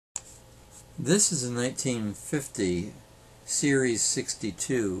This is a 1950 Series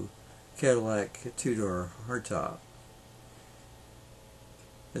 62 Cadillac two-door hardtop.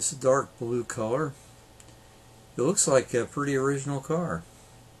 It's a dark blue color. It looks like a pretty original car.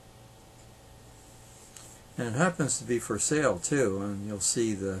 And it happens to be for sale too, and you'll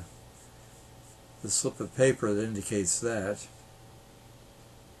see the slip of paper that indicates that.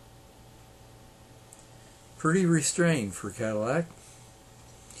 Pretty restrained for Cadillac,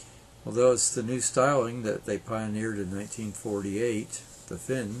 although it's the new styling that they pioneered in 1948, the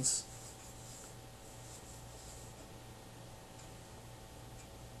fins.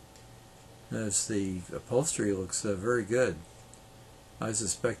 Notice the upholstery looks very good. I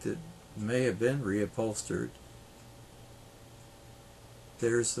suspect it may have been reupholstered.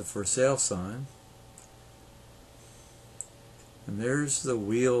 There's the for sale sign. And there's the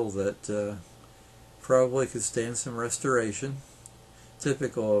wheel that probably could stand some restoration,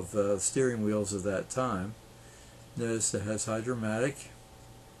 typical of steering wheels of that time. Notice it has Hydramatic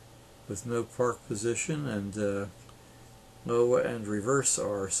with no park position, and low and reverse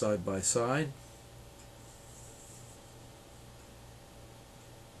are side by side.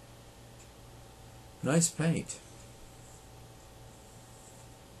 Nice paint.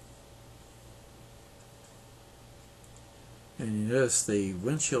 And you notice the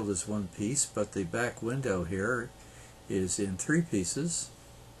windshield is one piece, but the back window here is in three pieces.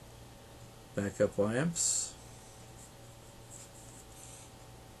 Backup lamps.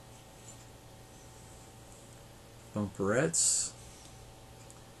 Bumperettes,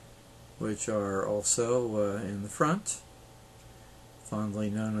 which are also in the front,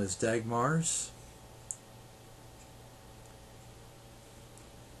 fondly known as Dagmars.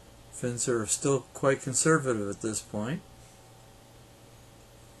 Fins are still quite conservative at this point.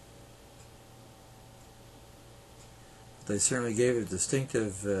 They certainly gave a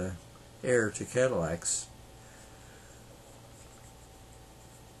distinctive air to Cadillacs.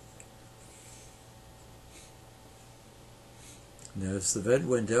 Notice the vent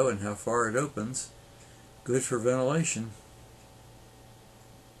window and how far it opens. Good for ventilation.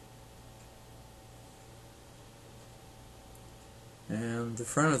 And the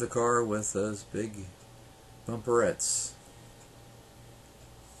front of the car with those big bumperettes.